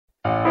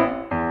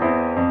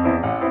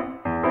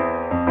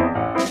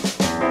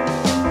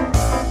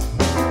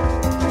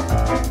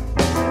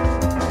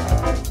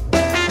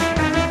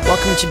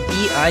to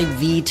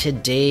BIV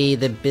Today,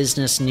 the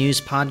business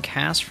news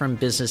podcast from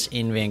Business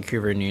in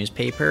Vancouver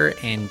newspaper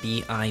and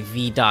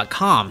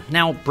BIV.com.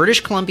 Now,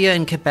 British Columbia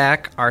and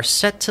Quebec are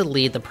set to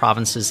lead the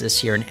provinces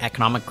this year in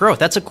economic growth.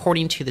 That's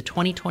according to the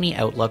 2020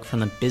 outlook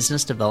from the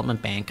Business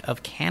Development Bank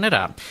of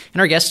Canada.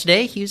 And our guest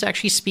today, he was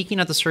actually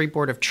speaking at the Surrey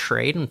Board of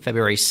Trade on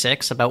February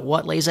 6 about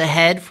what lays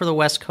ahead for the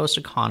West Coast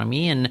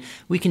economy. And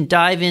we can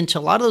dive into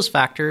a lot of those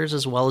factors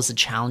as well as the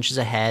challenges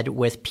ahead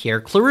with Pierre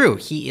Cleroux.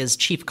 He is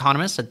chief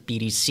economist at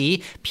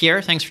BDC.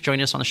 Pierre, thanks for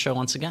joining us on the show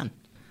once again.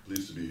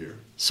 Pleased to be here.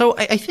 So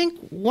I think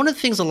one of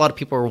the things a lot of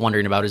people are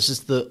wondering about is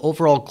just the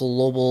overall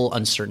global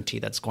uncertainty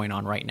that's going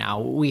on right now.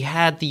 We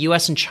had the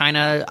U.S. and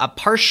China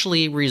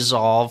partially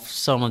resolve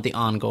some of the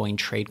ongoing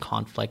trade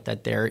conflict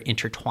that they're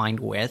intertwined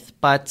with.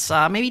 But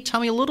maybe tell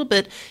me a little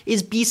bit,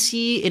 is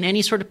BC in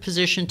any sort of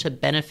position to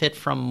benefit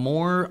from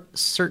more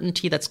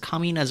certainty that's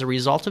coming as a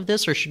result of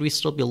this, or should we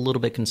still be a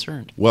little bit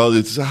concerned? Well,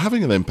 it's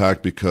having an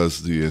impact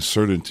because the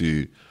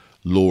uncertainty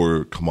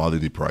lower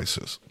commodity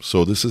prices.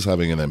 So this is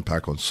having an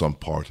impact on some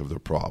part of the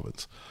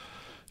province.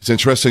 It's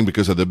interesting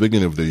because at the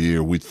beginning of the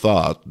year, we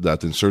thought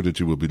that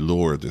uncertainty would be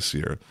lower this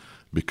year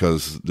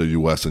because the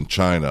U.S. and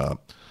China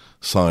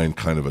signed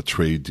kind of a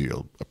trade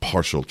deal, a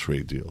partial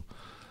trade deal.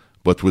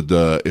 But with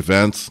the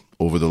events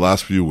over the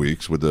last few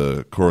weeks with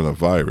the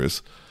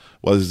coronavirus,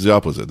 well, it's the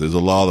opposite. There's a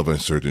lot of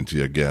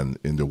uncertainty again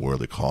in the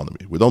world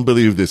economy. We don't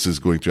believe this is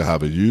going to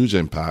have a huge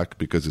impact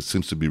because it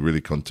seems to be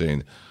really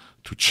contained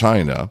to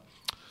China.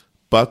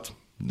 But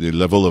the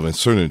level of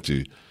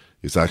uncertainty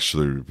is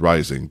actually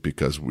rising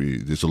because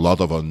there's a lot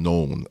of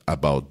unknown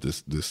about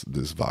this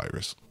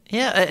virus.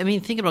 Yeah, I mean,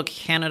 thinking about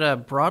Canada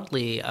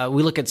broadly,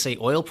 we look at, say,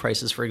 oil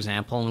prices, for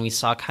example, and we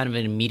saw kind of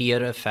an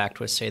immediate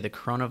effect with, say, the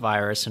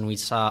coronavirus, and we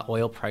saw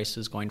oil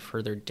prices going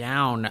further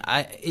down.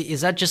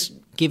 Is that just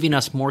giving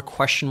us more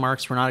question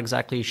marks? We're not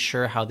exactly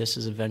sure how this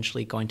is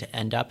eventually going to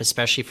end up,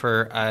 especially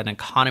for an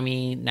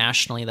economy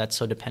nationally that's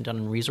so dependent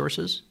on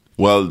resources?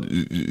 Well,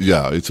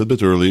 yeah, it's a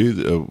bit early.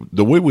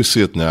 The way we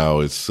see it now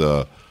is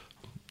the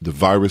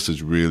virus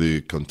is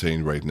really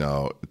contained right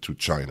now to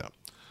China,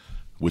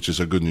 which is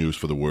a good news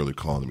for the world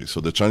economy. So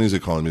the Chinese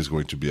economy is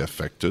going to be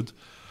affected.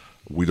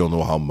 We don't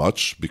know how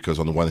much because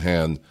on the one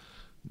hand,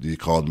 the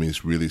economy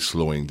is really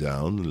slowing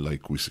down,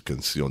 like we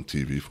can see on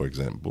TV, for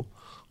example.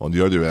 On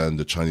the other hand,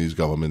 the Chinese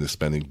government is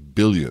spending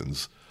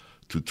billions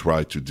to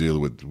try to deal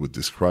with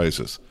this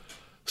crisis.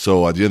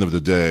 So at the end of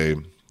the day,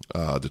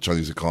 the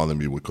Chinese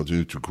economy will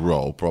continue to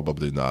grow,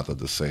 probably not at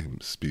the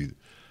same speed.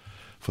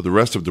 For the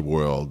rest of the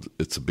world,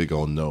 it's a big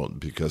unknown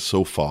because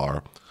so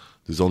far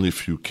there's only a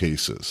few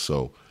cases.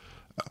 So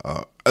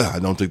I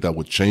don't think that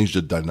would change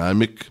the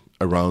dynamic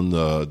around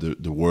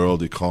the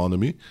world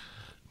economy,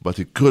 but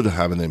it could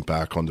have an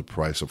impact on the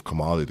price of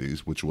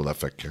commodities, which will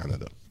affect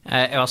Canada.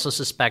 I also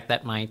suspect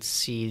that might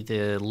see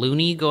the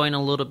loonie going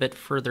a little bit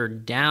further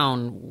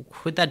down.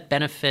 Could that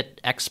benefit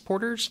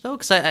exporters, though?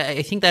 Because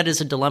I think that is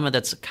a dilemma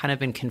that's kind of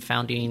been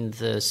confounding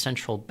the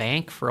central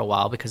bank for a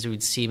while because we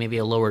would see maybe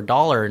a lower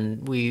dollar,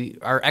 and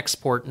our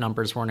export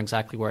numbers weren't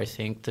exactly where I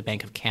think the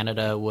Bank of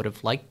Canada would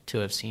have liked to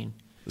have seen.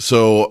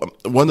 So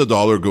when the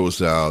dollar goes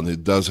down,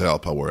 it does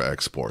help our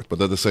export.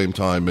 But at the same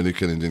time, many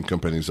Canadian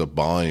companies are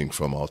buying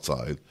from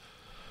outside.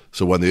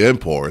 So when they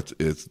import,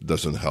 it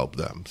doesn't help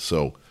them.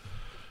 So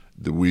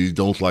we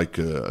don't like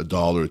a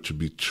dollar to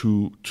be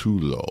too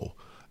low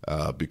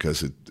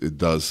because it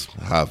does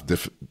have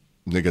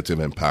negative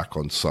impact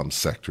on some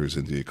sectors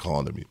in the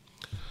economy.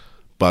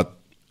 But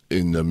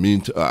in the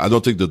meantime, I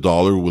don't think the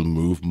dollar will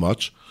move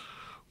much.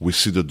 We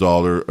see the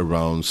dollar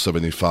around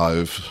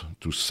 75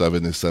 to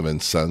 77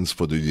 cents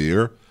for the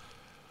year.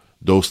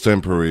 Those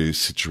temporary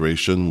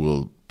situations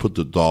will put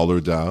the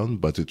dollar down,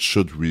 but it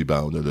should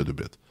rebound a little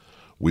bit.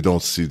 We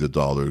don't see the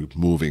dollar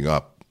moving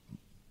up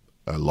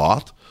a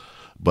lot,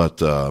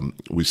 but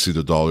we see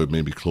the dollar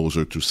maybe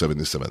closer to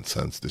 77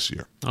 cents this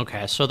year.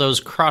 Okay, so those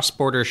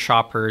cross-border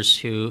shoppers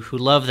who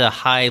love the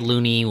high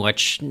loonie,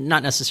 which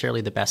not necessarily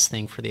the best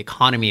thing for the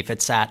economy if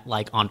it's at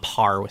like on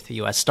par with the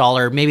U.S.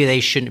 dollar, maybe they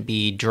shouldn't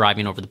be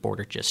driving over the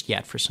border just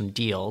yet for some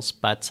deals.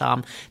 But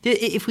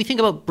if we think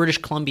about British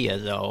Columbia,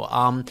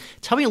 though,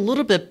 tell me a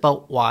little bit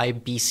about why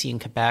BC and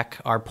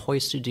Quebec are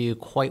poised to do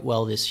quite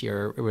well this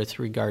year with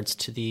regards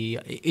to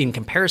in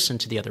comparison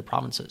to the other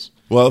provinces.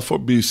 Well, for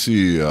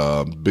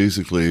BC,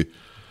 basically,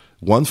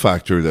 one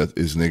factor that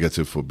is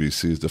negative for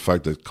BC is the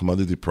fact that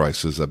commodity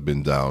prices have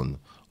been down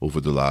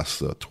over the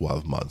last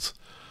 12 months,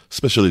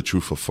 especially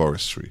true for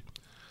forestry.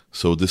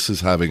 So this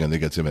is having a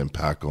negative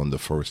impact on the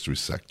forestry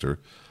sector.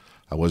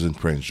 I was in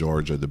Prince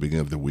George at the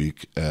beginning of the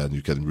week, and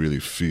you can really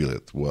feel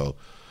it. Well,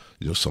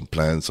 some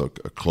plants are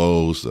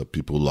closed,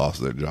 people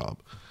lost their job.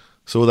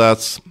 So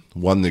that's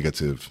one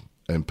negative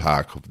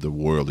impact of the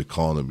world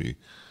economy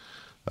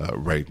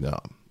right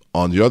now.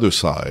 On the other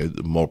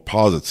side, more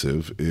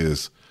positive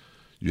is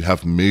you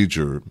have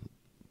major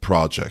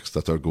projects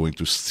that are going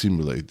to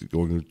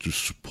going to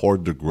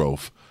support the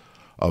growth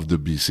of the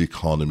BC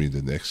economy in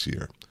the next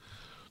year.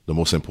 The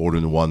most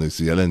important one is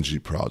the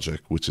LNG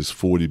project, which is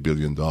 $40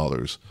 billion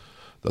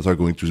that are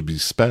going to be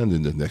spent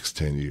in the next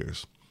 10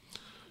 years.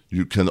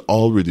 you can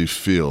already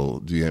feel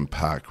the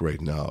impact right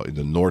now in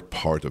the north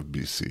part of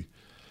BC.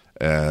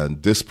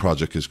 And this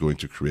project is going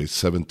to create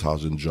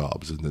 7,000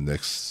 jobs in the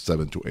next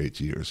 7 to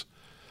 8 years.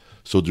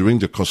 So during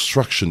the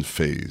construction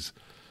phase,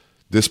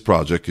 this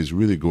project is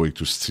really going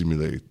to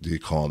stimulate the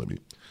economy.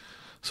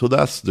 So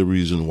that's the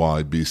reason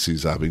why BC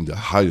is having the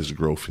highest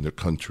growth in the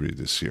country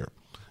this year.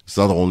 It's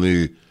not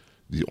only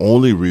the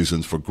only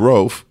reason for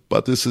growth,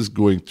 but this is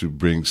going to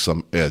bring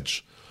some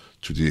edge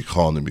to the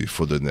economy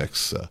for the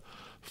next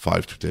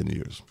 5 to 10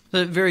 years.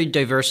 A very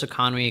diverse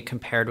economy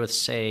compared with,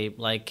 say,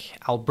 like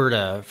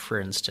Alberta, for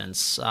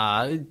instance.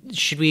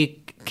 Should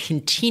we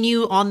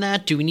continue on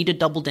that? Do we need to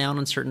double down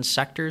on certain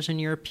sectors, in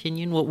your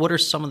opinion? What are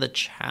some of the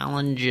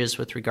challenges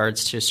with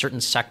regards to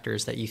certain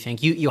sectors that you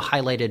think? You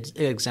highlighted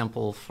an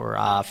example for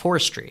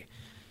forestry.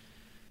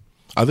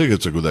 I think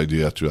it's a good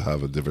idea to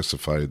have a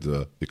diversified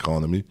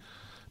economy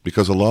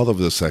because a lot of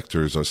the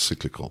sectors are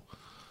cyclical.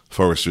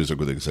 Forestry is a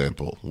good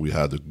example. We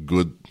had a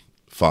good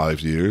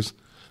 5 years,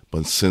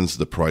 but since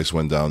the price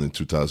went down in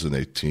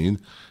 2018,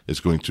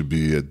 it's going to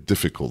be a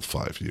difficult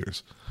 5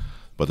 years.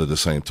 But at the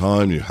same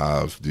time, you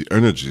have the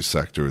energy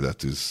sector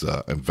that is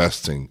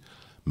investing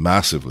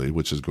massively,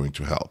 which is going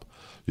to help.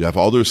 You have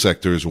other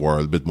sectors who are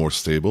a bit more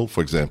stable.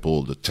 For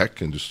example, the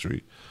tech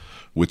industry,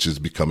 which is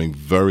becoming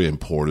very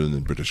important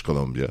in British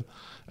Columbia.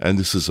 And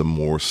this is a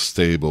more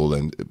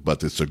stable,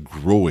 but it's a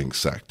growing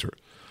sector.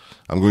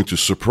 I'm going to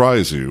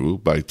surprise you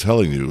by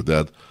telling you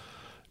that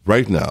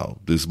right now,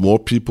 there's more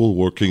people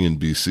working in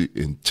BC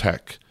in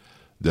tech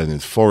than in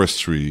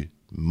forestry,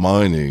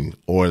 mining,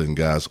 oil and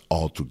gas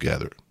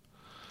altogether.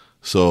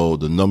 So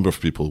the number of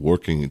people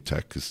working in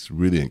tech is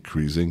really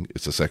increasing.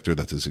 It's a sector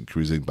that is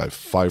increasing by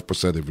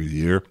 5% every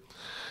year,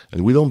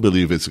 and we don't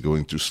believe it's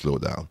going to slow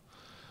down.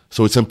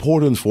 So it's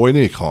important for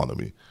any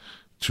economy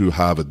to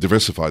have a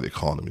diversified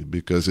economy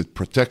because it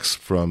protects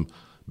from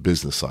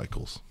business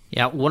cycles.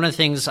 Yeah, one of the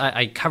things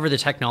I cover the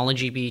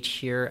technology beat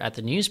here at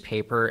the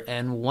newspaper,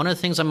 and one of the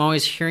things I'm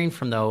always hearing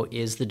from, though,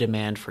 is the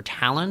demand for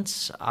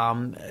talent.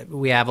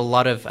 We have a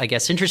lot of, I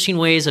guess, interesting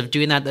ways of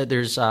doing that.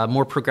 There's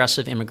more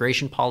progressive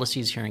immigration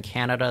policies here in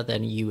Canada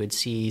than you would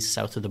see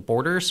south of the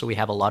border. So we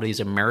have a lot of these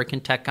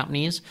American tech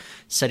companies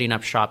setting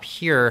up shop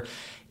here.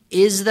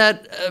 Is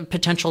that a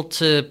potential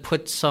to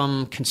put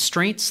some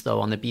constraints,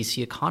 though, on the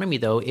BC economy,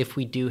 though, if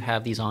we do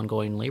have these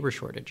ongoing labor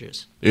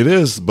shortages? It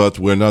is, but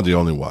we're not the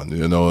only one.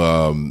 You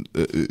know,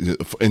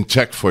 in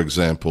tech, for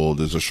example,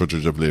 there's a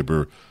shortage of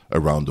labor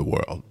around the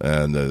world,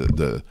 and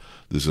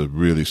there's a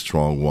really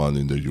strong one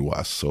in the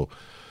U.S.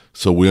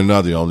 So we're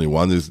not the only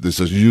one. There's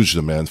a huge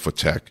demand for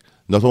tech,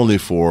 not only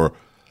for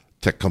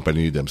tech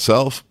companies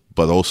themselves,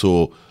 but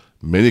also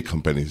many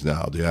companies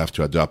now, they have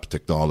to adopt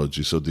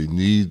technology, so they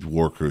need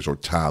workers or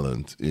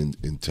talent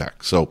in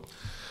tech. So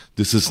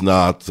this is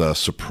not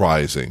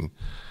surprising.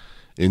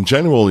 In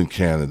general, in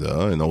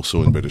Canada and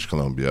also in British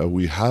Columbia,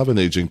 we have an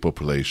aging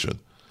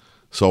population.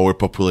 So our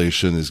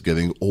population is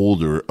getting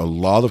older. A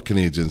lot of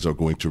Canadians are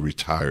going to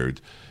retire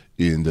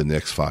in the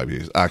next 5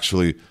 years.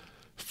 Actually,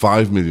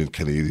 5 million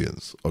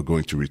Canadians are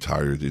going to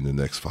retire in the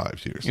next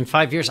 5 years. In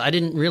 5 years? I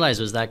didn't realize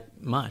it was that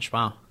much.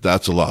 Wow.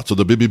 That's a lot. So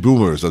the baby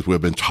boomers that we've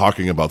been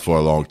talking about for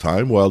a long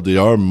time, well, they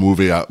are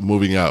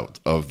moving out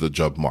of the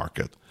job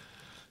market.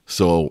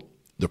 So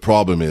the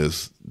problem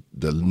is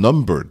the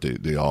number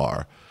they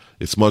are,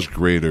 it's much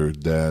greater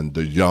than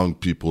the young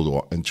people who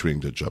are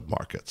entering the job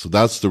market. So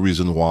that's the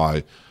reason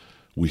why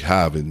we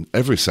have in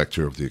every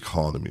sector of the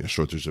economy a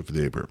shortage of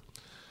labor.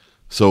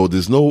 So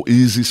there's no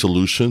easy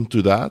solution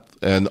to that.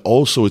 And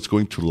also it's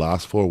going to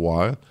last for a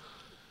while.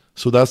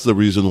 So that's the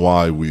reason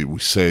why we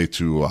say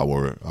to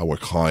our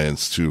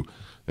clients to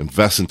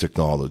invest in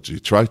technology,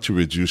 try to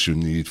reduce your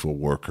need for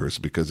workers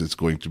because it's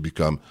going to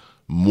become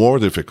more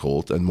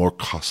difficult and more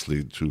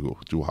costly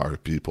to hire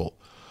people.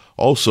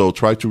 Also,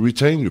 try to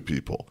retain your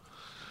people.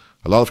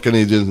 A lot of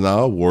Canadians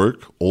now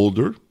work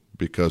older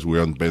because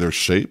we're in better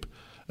shape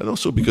and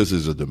also because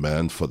there's a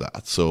demand for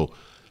that. So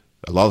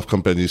a lot of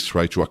companies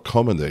try to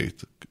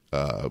accommodate,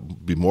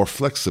 be more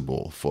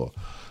flexible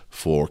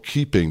for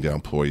keeping the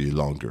employee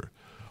longer.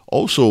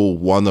 Also,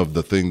 one of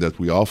the things that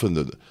we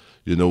often,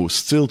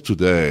 still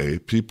today,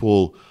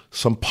 people,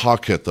 some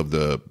pocket of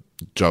the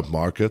job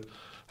market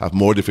have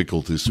more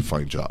difficulties to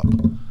find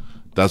job.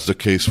 That's the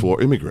case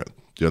for immigrant.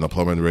 The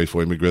unemployment rate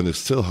for immigrant is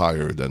still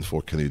higher than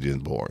for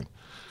Canadian-born.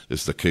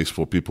 It's the case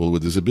for people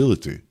with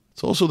disability.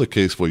 It's also the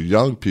case for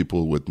young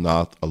people with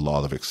not a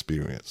lot of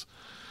experience.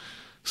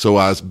 So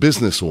as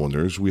business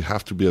owners, we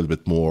have to be a little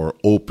bit more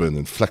open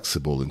and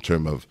flexible in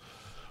terms of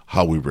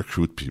how we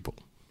recruit people.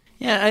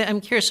 Yeah, I'm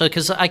curious,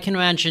 because I can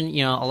imagine,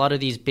 a lot of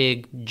these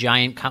big,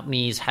 giant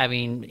companies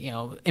having,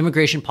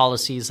 immigration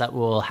policies that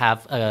will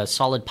have a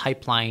solid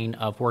pipeline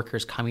of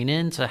workers coming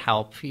in to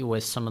help you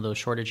with some of those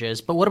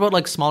shortages. But what about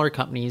like smaller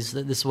companies?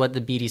 This is what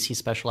the BDC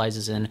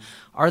specializes in.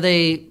 Are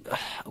they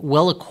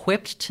well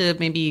equipped to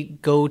maybe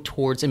go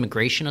towards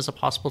immigration as a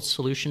possible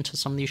solution to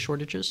some of these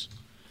shortages?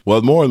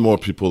 Well, more and more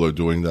people are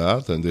doing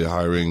that, and they're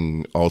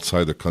hiring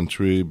outside the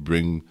country,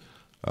 bring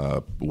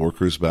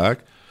workers back.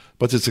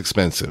 but it's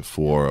expensive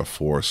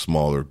for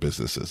smaller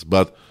businesses.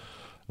 But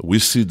we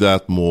see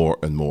that more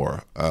and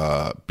more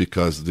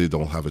because they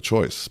don't have a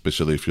choice,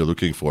 especially if you're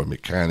looking for a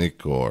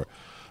mechanic or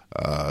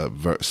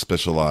very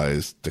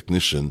specialized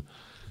technician.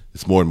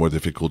 It's more and more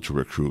difficult to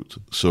recruit.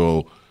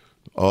 So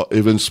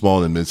even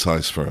small and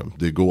mid-sized firms,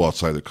 they go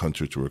outside the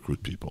country to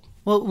recruit people.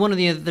 Well, one of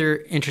the other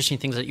interesting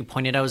things that you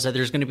pointed out is that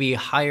there's going to be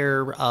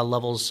higher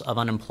levels of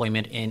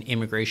unemployment in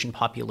immigration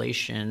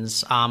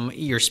populations.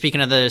 You're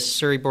speaking of the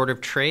Surrey Board of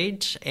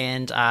Trade,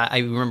 and I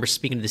remember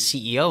speaking to the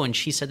CEO, and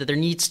she said that there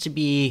needs to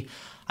be,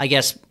 I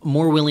guess,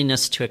 more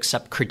willingness to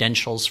accept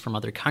credentials from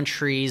other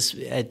countries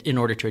in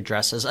order to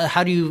address this.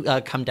 How do you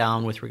come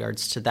down with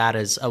regards to that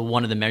as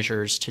one of the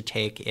measures to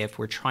take if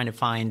we're trying to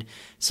find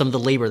some of the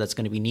labor that's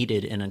going to be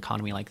needed in an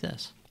economy like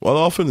this? Well,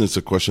 often it's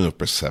a question of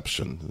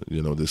perception.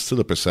 There's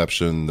still a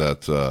perception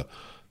that,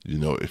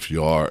 if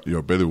you're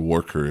a better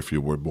worker if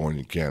you were born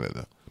in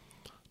Canada.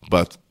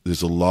 But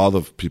there's a lot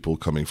of people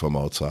coming from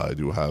outside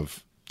who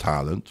have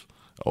talent,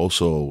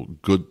 also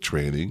good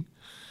training,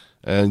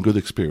 and good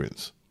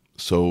experience.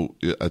 So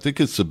I think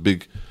it's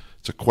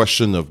a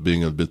question of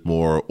being a bit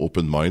more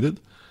open-minded.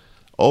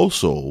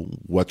 Also,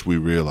 what we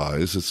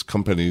realize is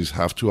companies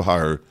have to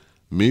hire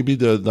maybe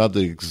not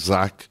the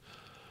exact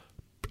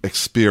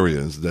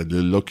experience that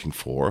they're looking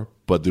for,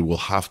 but they will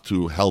have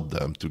to help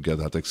them to get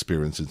that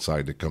experience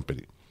inside the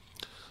company.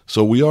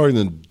 So we are in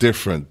a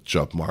different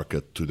job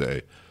market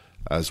today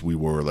as we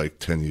were like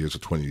 10 years or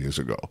 20 years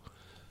ago.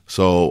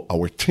 So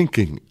our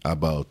thinking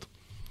about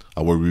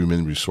our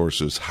human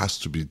resources has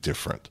to be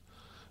different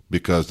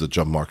because the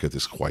job market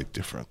is quite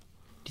different.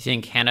 Do you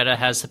think Canada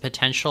has the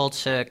potential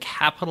to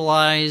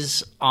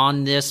capitalize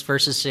on this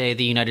versus, say,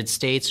 the United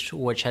States,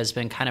 which has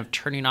been kind of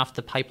turning off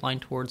the pipeline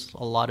towards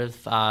a lot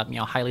of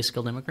highly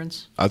skilled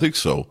immigrants? I think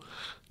so.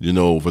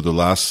 Over the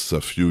last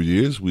few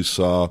years, we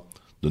saw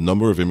the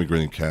number of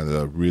immigrants in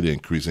Canada really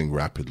increasing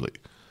rapidly.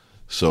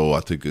 So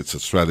I think it's a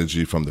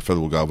strategy from the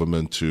federal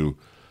government to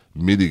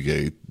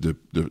mitigate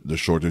the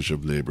shortage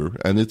of labor,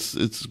 and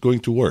it's going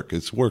to work.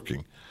 It's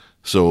working.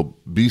 So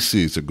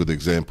BC is a good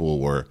example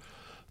where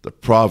the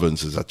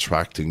province is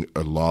attracting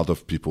a lot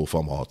of people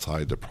from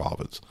outside the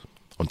province.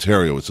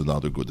 Ontario is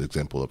another good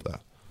example of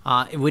that.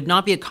 It would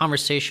not be a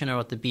conversation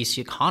about the BC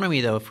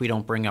economy, though, if we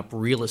don't bring up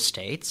real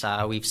estate.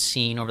 We've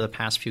seen over the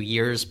past few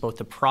years both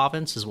the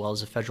province as well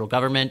as the federal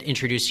government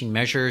introducing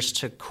measures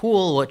to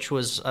cool, which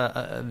was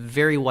a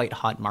very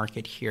white-hot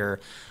market here.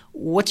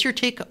 What's your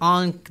take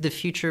on the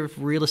future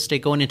of real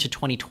estate going into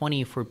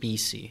 2020 for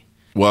BC?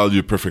 Well,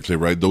 you're perfectly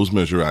right. Those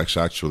measures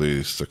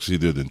actually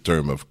succeeded in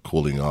terms of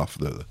cooling off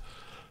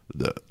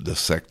the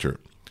sector.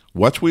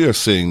 What we are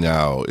seeing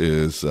now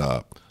is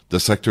the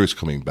sector is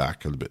coming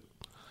back a little bit.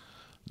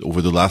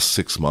 Over the last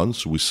 6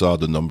 months, we saw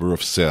the number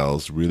of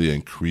sales really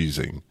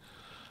increasing.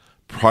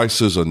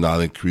 Prices are not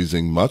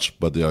increasing much,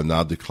 but they are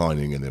not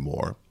declining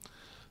anymore.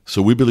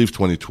 So we believe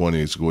 2020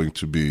 is going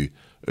to be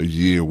a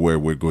year where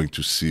we're going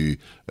to see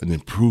an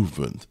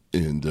improvement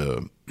in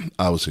the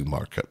housing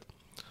market.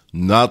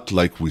 Not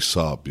like we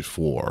saw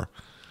before,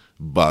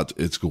 but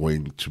it's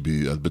going to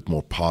be a bit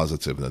more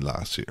positive than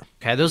last year.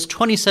 Okay, those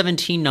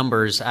 2017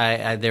 numbers,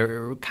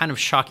 they're kind of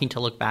shocking to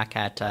look back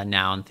at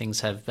now, and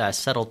things have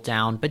settled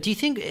down. But do you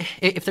think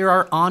if there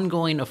are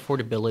ongoing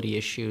affordability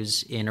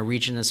issues in a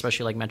region,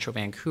 especially like Metro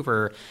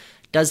Vancouver,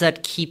 does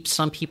that keep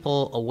some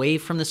people away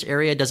from this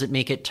area? Does it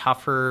make it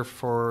tougher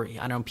for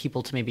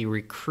people to maybe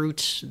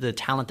recruit the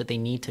talent that they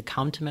need to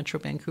come to Metro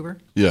Vancouver?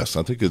 Yes,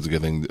 I think it's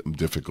getting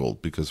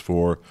difficult because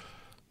for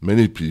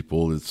many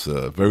people, it's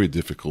very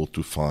difficult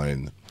to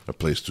find a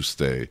place to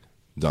stay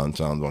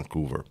downtown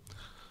Vancouver.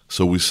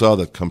 So we saw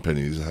that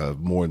companies have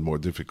more and more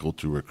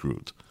difficulties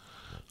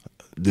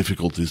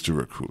to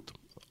recruit.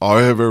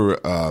 However,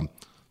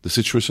 the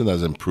situation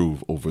has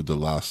improved over the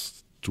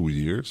last 2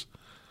 years.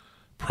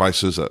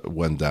 Prices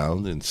went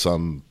down in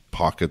some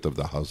pocket of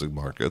the housing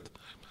market.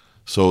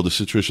 So the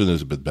situation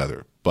is a bit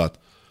better, but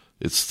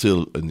it's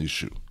still an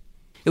issue.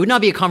 It would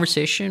not be a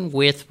conversation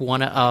with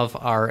one of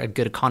our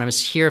good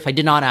economists here if I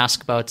did not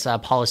ask about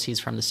policies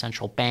from the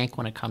central bank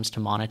when it comes to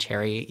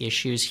monetary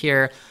issues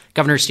here.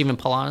 Governor Stephen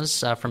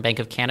Pallaz from Bank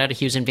of Canada,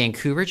 he was in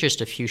Vancouver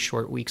just a few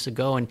short weeks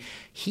ago, and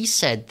he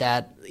said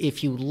that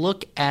if you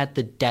look at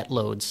the debt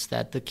loads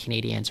that the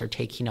Canadians are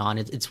taking on,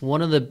 it's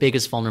one of the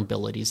biggest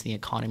vulnerabilities in the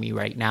economy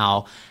right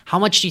now. How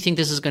much do you think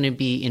this is going to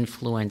be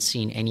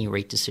influencing any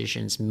rate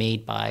decisions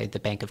made by the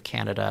Bank of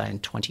Canada in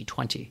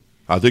 2020?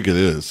 I think it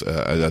is.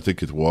 I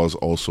think it was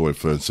also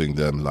influencing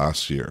them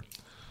last year.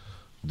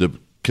 The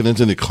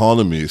Canadian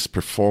economy is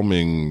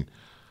performing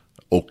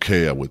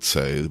okay, I would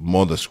say.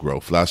 Modest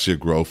growth. Last year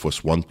growth was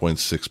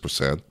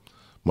 1.6%,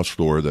 much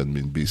lower than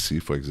in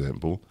BC, for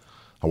example.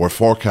 Our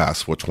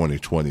forecast for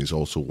 2020 is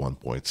also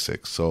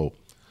 1.6%. So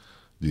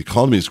the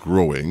economy is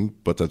growing,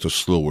 but at a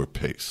slower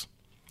pace.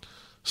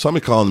 Some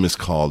economists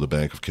call the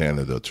Bank of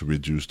Canada to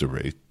reduce the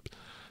rate.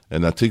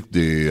 And I think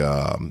they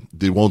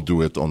won't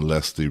do it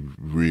unless they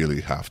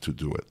really have to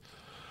do it.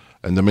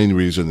 And the main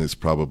reason is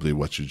probably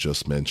what you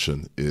just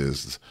mentioned,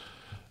 is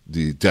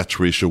the debt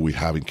ratio we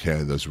have in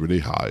Canada is really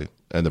high,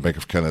 and the Bank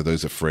of Canada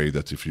is afraid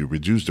that if you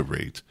reduce the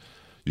rate,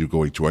 you're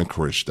going to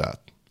encourage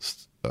that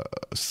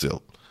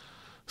still.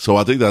 So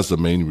I think that's the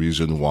main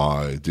reason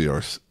why they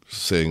are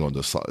staying on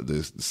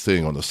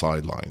the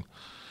sideline.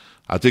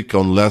 I think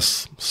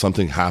unless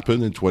something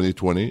happened in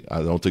 2020,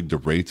 I don't think the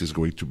rate is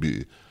going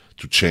to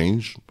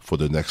change for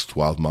the next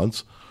 12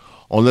 months,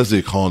 unless the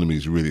economy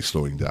is really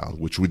slowing down,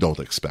 which we don't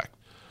expect.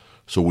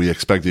 So we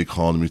expect the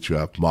economy to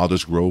have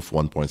modest growth,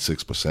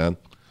 1.6%,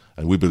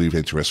 and we believe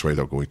interest rates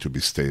are going to be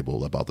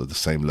stable about at the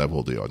same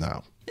level they are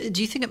now.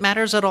 Do you think it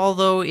matters at all,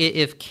 though,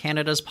 if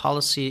Canada's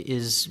policy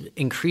is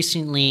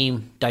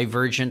increasingly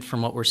divergent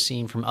from what we're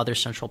seeing from other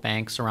central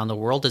banks around the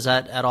world? Does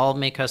that at all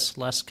make us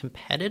less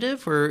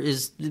competitive, or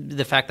is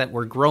the fact that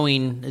we're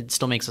growing, it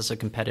still makes us a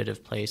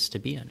competitive place to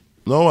be in?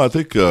 No, I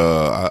think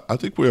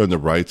we're in the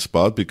right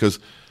spot because,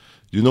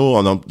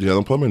 the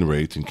unemployment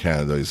rate in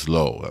Canada is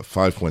low, at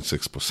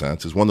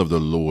 5.6%. It's one of the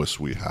lowest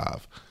we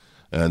have.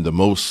 And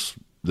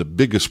the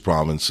biggest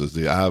provinces,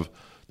 they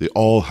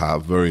all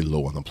have very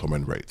low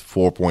unemployment rate,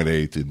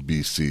 4.8 in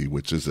BC,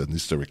 which is an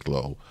historic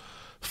low,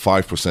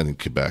 5% in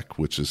Quebec,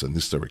 which is an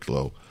historic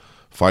low,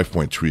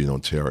 5.3 in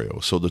Ontario.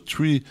 So the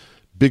three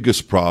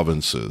biggest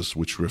provinces,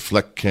 which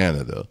reflect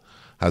Canada,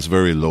 has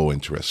very low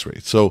interest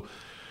rates. So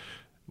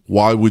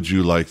why would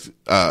you like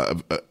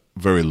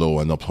very low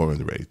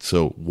unemployment rate?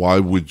 So why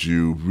would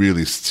you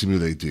really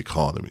stimulate the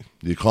economy?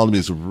 The economy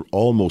is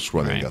almost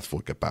running at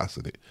full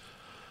capacity.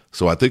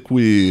 So I think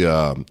we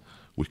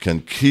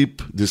can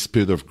keep this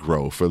speed of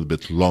growth a little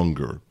bit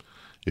longer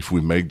if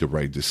we make the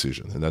right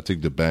decision. And I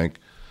think the bank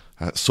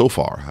so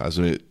far has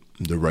made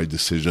the right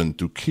decision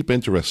to keep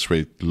interest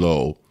rate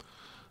low,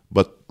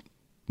 but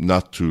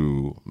not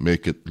to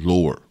make it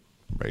lower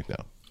right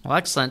now. Well,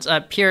 excellent.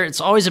 Pierre, it's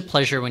always a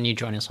pleasure when you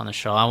join us on the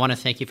show. I want to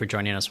thank you for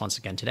joining us once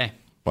again today.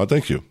 Well,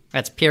 thank you.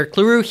 That's Pierre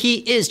Cleroux. He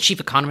is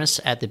Chief Economist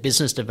at the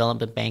Business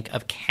Development Bank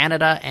of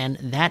Canada, and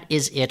that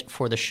is it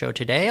for the show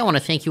today. I want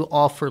to thank you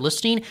all for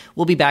listening.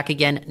 We'll be back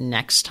again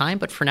next time,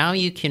 but for now,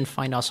 you can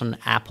find us on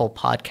Apple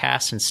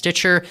Podcasts and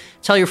Stitcher.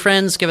 Tell your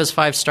friends, give us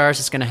 5 stars.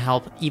 It's going to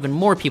help even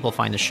more people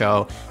find the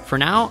show. For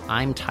now,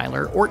 I'm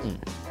Tyler Orton.